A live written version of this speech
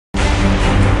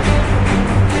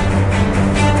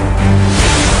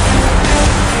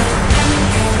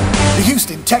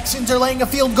Texans are laying a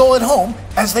field goal at home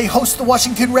as they host the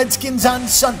Washington Redskins on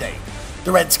Sunday.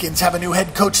 The Redskins have a new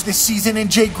head coach this season in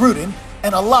Jay Gruden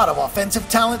and a lot of offensive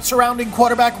talent surrounding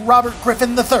quarterback Robert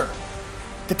Griffin III.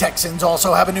 The Texans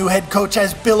also have a new head coach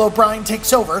as Bill O'Brien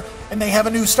takes over, and they have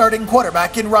a new starting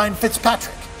quarterback in Ryan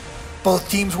Fitzpatrick. Both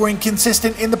teams were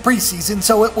inconsistent in the preseason,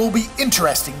 so it will be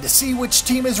interesting to see which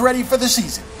team is ready for the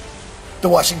season. The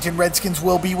Washington Redskins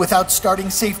will be without starting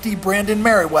safety Brandon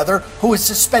Meriweather, who is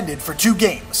suspended for 2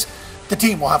 games. The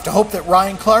team will have to hope that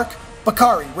Ryan Clark,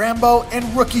 Bacarri Rambo,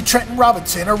 and rookie Trenton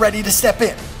Robinson are ready to step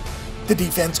in. The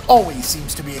defense always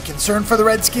seems to be a concern for the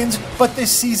Redskins, but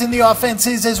this season the offense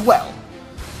is as well.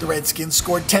 The Redskins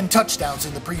scored 10 touchdowns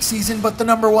in the preseason, but the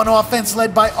 #1 offense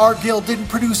led by RGIII didn't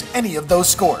produce any of those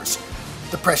scores.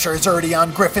 The pressure is already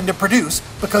on Griffin to produce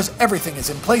because everything is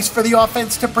in place for the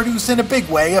offense to produce in a big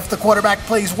way if the quarterback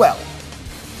plays well.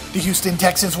 The Houston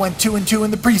Texans went 2-2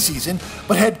 in the preseason,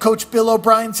 but head coach Bill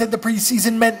O'Brien said the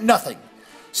preseason meant nothing.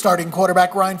 Starting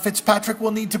quarterback Ryan Fitzpatrick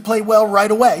will need to play well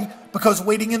right away because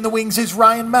waiting in the wings is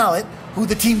Ryan Mallett, who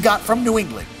the team got from New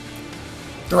England.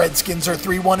 The Redskins are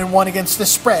 3-1-1 against the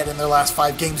spread in their last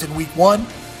 5 games in Week 1.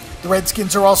 The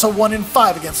Redskins are also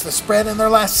 1-5 against the spread in their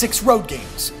last 6 road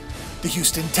games. The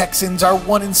Houston Texans are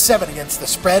 1-7 against the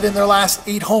spread in their last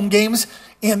 8 home games,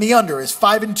 and the under is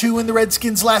 5-2 in the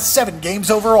Redskins' last 7 games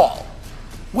overall.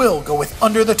 We'll go with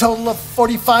under the total of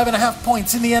 45.5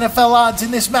 points in the NFL odds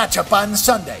in this matchup on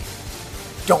Sunday.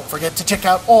 Don't forget to check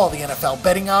out all the NFL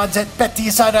betting odds at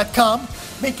BetDSI.com.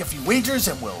 Make a few wagers,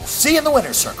 and we'll see you in the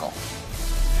winner's circle.